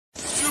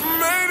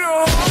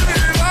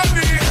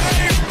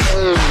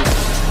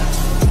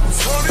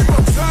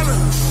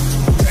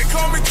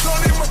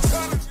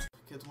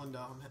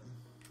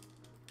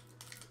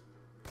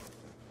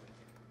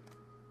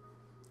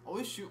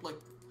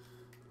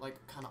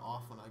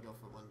off when I go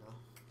for window.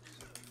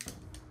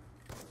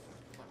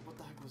 What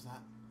the heck was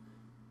that?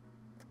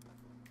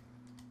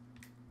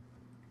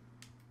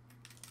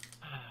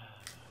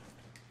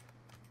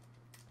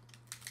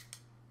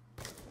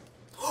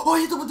 Oh,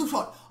 I hit the window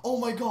shot! Oh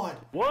my god!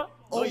 What?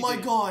 Oh my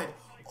god!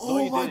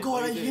 Oh my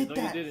god, I hit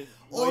that!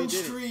 On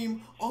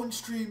stream!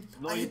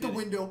 I hit the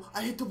window!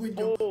 I hit the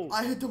window!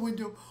 I hit the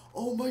window!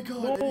 Oh my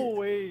god! No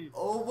way!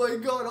 Oh my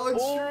god, on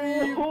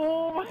stream!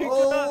 Oh my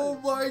god! Oh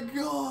my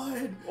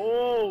god!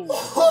 Oh!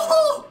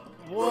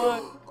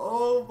 What?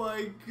 Oh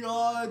my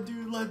god,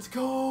 dude, let's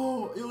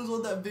go! It was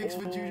on that Big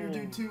Spin Junior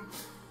dude too.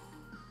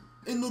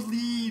 In the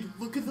lead!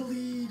 Look at the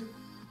lead!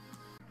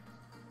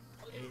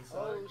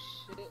 Oh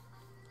shit.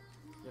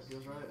 Yep, he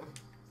was right.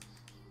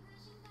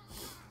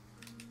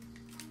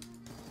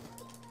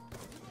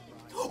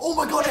 Oh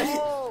my god,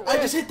 I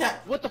just hit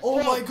that! What the Oh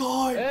fuck? my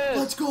god! S.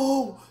 Let's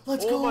go!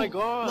 Let's go! Oh my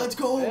god! Let's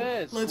go!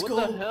 S. Let's what go!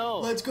 The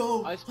hell? Let's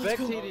go! I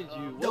spectated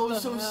you. What That was the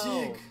so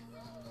hell? sick!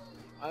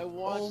 I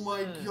watched Oh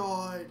my that.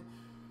 god!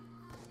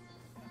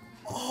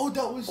 Oh,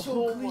 that was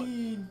so Oh my-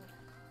 clean!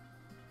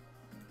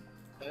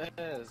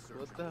 S.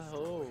 What the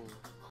hell?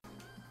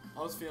 I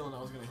was feeling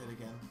I was gonna hit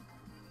again.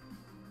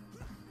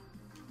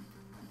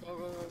 Go,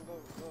 go, go,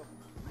 go,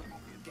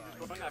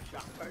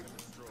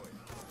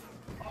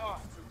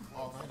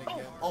 Oh, I hit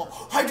again. Oh,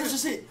 Hydra's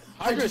just hit!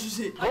 Hydra's just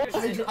hit!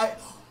 Hydra,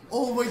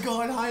 oh my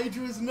god,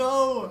 Hydra's,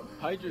 no!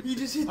 Hydra. He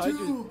just hit Hydra.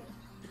 two!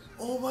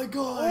 Oh my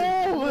god!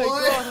 Oh my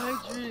What? god,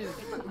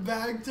 Hydra.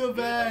 Back to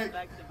back!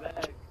 back to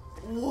back.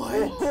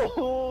 What?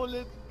 Oh,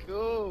 let's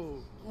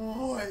go.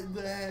 What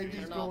the heck is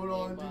You're not going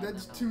on, playing dude?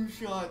 That's by two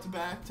shots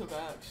back to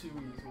back, Suies.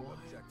 What?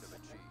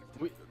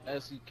 Wait,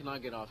 S, you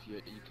cannot get off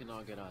yet. You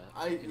cannot get out.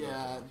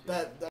 Yeah,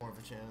 that's more of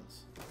a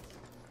chance.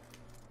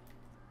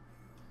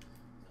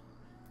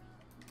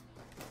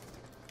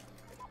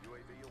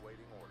 UAV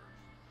awaiting orders.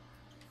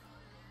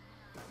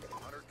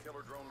 Hunter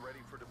killer drone ready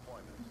for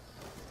deployment.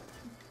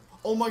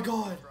 Oh my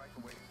god! Strike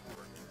awaiting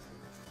orders.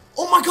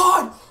 Oh my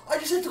god! I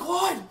just hit the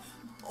quad!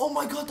 Oh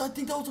my god, I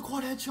think that was a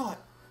quad headshot.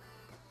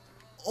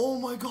 Oh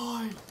my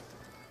god.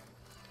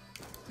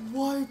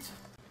 What?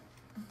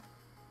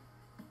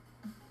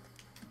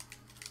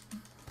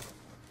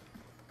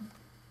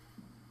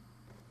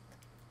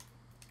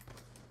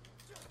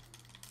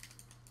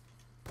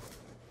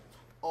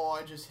 Oh,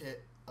 I just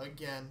hit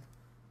again.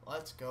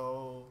 Let's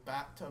go.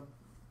 Back to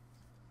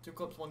 2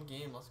 clips, 1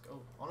 game. Let's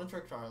go. On a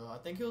trick shot though. I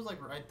think he was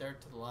like right there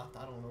to the left.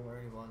 I don't know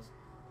where he was.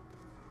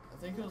 I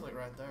think he was like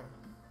right there.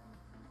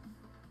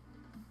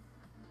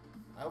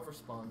 I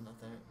overspun, I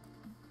think.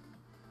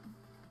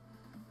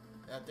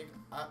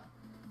 Yeah,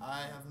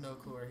 I have no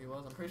clue where he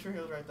was. I'm pretty sure he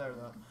was right there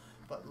though.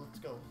 But let's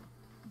go.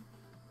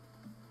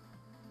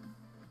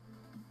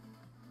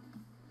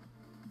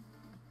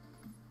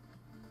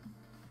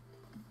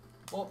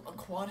 Oh, a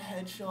quad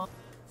headshot.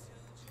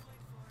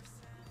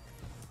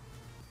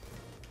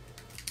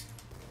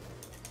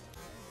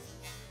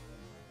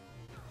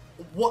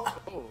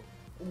 What? Oh.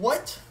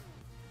 What?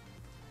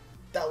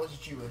 That was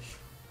Jewish.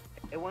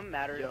 It wouldn't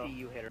matter Yo. if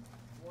you hit her.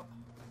 What?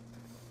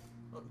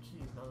 Oh,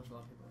 jeez, now there's a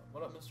lot of people.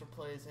 What up, Mr.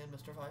 Plays and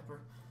Mr. Viper?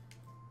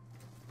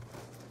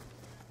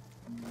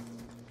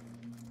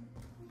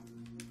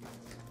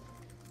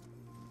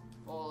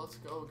 Oh, let's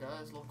go,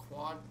 guys. Little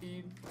quad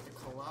feed, the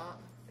collab.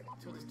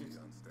 See what this dude's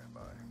on. Stand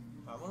by.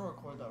 I want to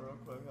record that real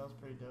quick. That was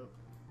pretty dope.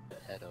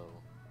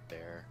 Pedo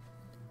bear.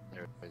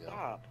 There we go.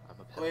 Stop. I'm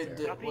a pet Wait, bear.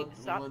 did, Stop being,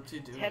 stop. what's he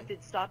doing?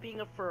 Tempted. Stop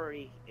being a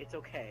furry. It's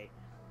okay.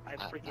 I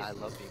freaking. I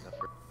love being a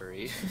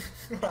furry.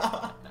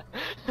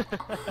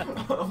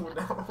 Oh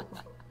no.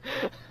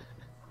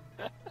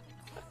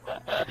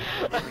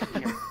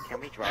 Can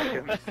we drop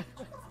him?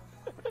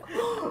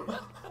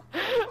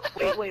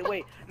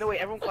 Wait. No, wait.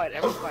 Everyone quiet.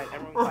 Everyone quiet.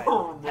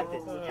 Oh, no.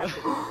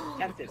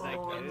 Tempted.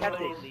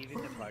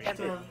 Leaving the party.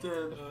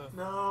 Tempted.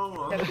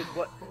 No.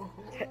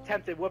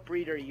 Tempted. What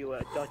breed are you?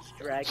 A Dutch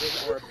dragon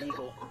or a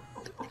beagle?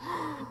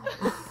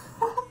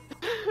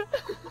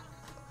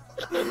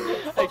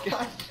 I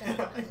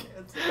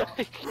can't stop.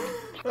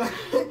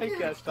 I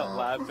can't stop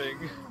laughing.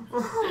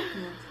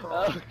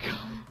 Oh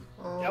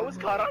god. That was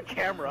caught on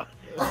camera.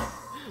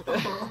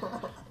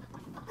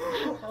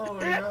 Oh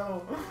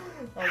no.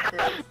 I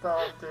can't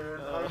stop, dude.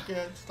 I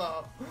can't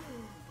stop.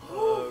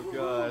 Oh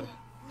god.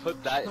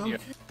 Put that in your.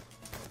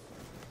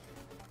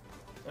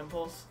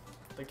 Impulse.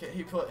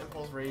 He put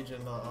Impulse Rage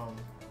in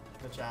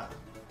the chat.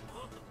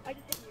 I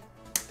just hit you.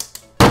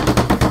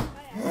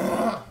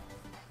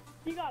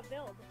 He got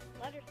billed.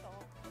 Letter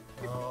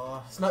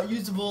stall. It's not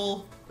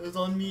usable. It was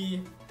on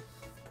me.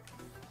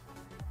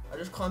 I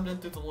just climbed in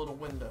through the little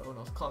window and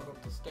I was climbing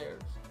up the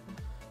stairs.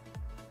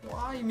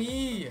 Why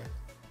me?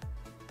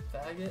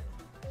 Faggot.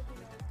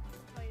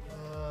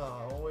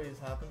 Always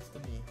happens to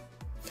me.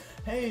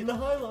 Hey, the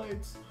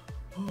highlights.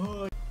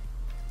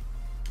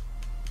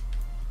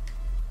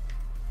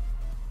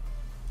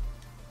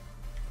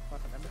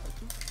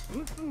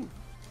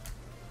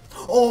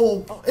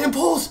 Oh,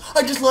 Impulse!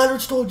 I just ladder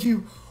stalled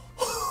you.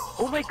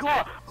 Oh my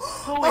god!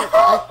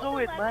 I saw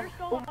it, man.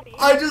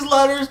 I just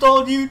ladder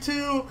stalled you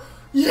too.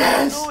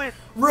 Yes! Do it.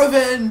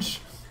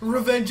 Revenge!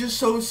 Revenge is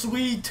so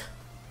sweet.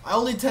 I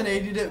only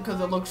 1080'd it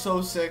because it looks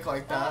so sick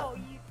like that. Oh,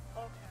 you.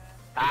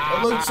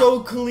 Okay. It looks so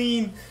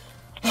clean.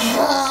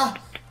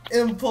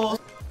 Impulse.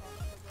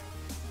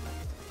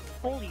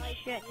 Holy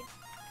shit.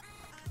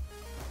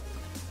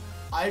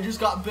 I just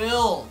got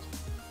billed.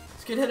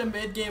 This kid hit a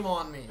mid game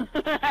on me.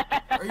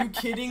 Are you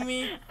kidding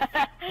me?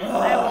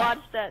 I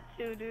watched that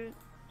too, dude.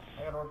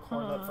 I gotta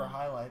record that for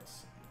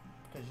highlights.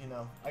 Because, you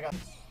know, I got...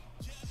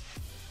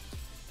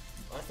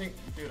 I think,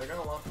 dude, I got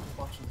a lot of people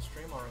watching the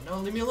stream already. No,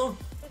 leave me alone.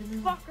 Leave me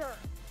alone. Fucker.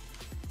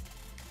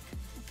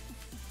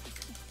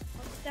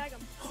 I'll stag him.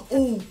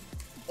 Oh!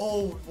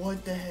 Oh,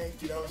 what the heck,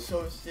 dude, that was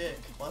so sick.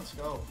 Let's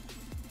go.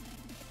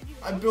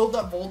 I built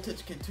that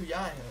voltage kid too,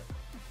 yeah, I hit.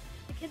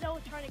 The kid that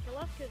was trying to kill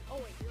us, cause oh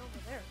wait, you're over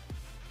there.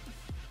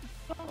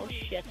 Oh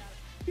shit.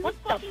 You What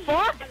the fucking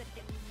fuck? got it,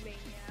 you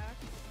maniac.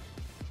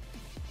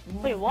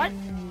 Wait, what? Ooh.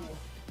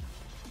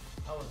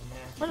 That was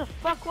nasty. Where the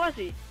fuck was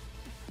he?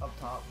 Up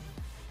top.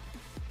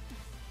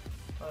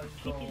 Let's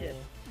go. Jesus.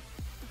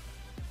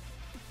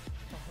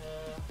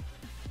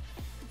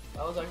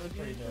 That was actually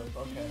pretty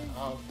dope. Okay,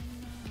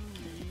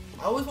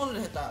 I always wanted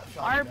to hit that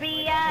shot.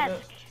 RBS.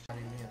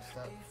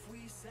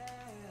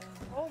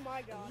 Oh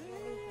my god.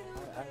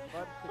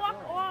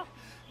 Fuck off,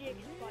 Jig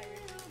Spider.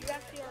 You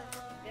actually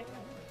are a dick.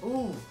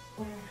 Ooh.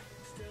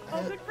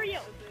 Oh, good for you.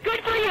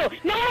 Good for you!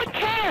 No one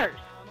cares!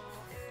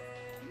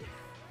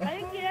 I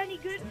didn't get any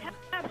good taps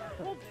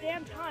the whole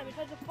damn time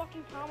besides the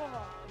fucking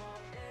tomahawk.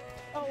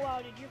 Oh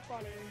wow, dude, you're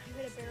funny. You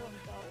hit a barrel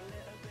shot.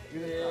 Yeah.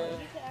 You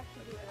need to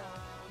actually do it.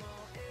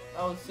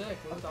 That was sick.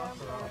 What was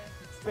awesome.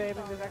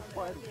 Spamming the next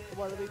one.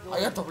 What are they doing? I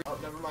got the. Oh,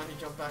 never mind. He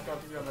jumped back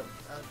up. He got an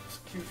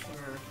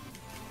executioner.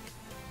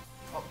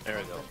 Oh, There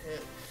we go.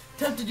 Hit.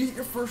 Tim, did you hit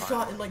your first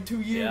shot in like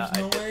 2 years?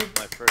 Yeah, No I way. hit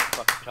my first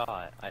fucking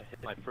shot. I hit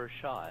my first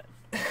shot.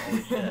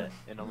 Holy shit!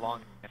 In a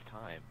long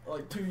time.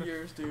 Like 2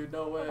 years, dude.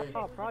 No way.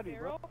 Oh, proud of you,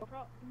 bro.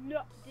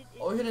 No.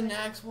 Oh, he hit a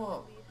nag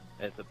swap.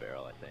 It's a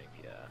barrel, I think.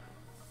 Yeah.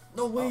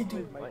 No way,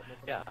 dude. What?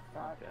 Yeah.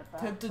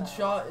 Tempted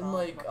shot in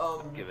like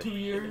Give a 2 shit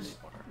years.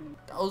 anymore.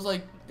 That was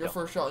like your Yep.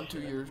 first shot in 2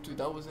 years, dude.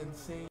 That was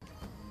insane.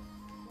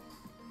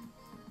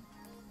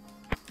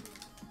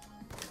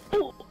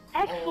 Oh,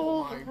 Oh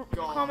Exos my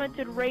God.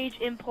 commented Rage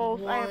Impulse.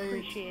 I What?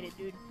 appreciate it,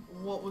 dude.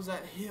 What was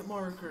that hit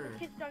marker?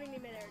 Kid's stunning me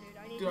midair, dude.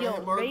 I need Dude, to. I Yo,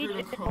 hit marker rage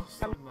across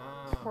the is-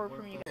 map. support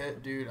from you.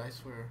 Hit, dude, I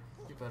swear.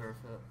 You better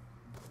fit.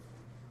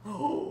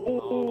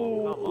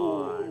 Oh, come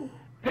on.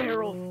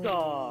 barrel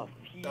stuff.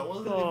 That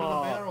wasn't even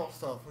the barrel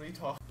stuff. What are you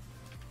talking?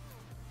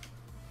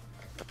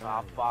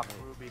 Ah, fuck,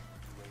 Ruby.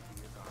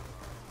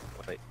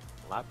 Wait.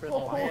 Lapras?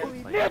 Oh, Why holy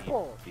is my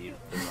nipple! speed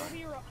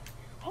Hero.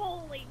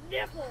 Holy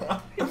nipple!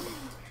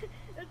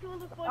 That's one of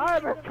the funniest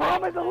I'm as things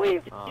calm I've as a ever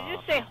leaf! said. Did you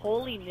say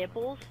holy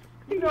nipples?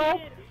 He No.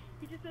 did.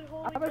 He just said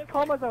holy I'm as nipple.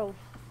 calm as a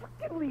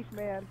fucking leaf,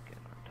 man. Okay,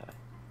 aren't I?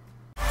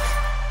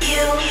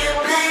 You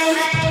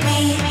make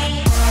me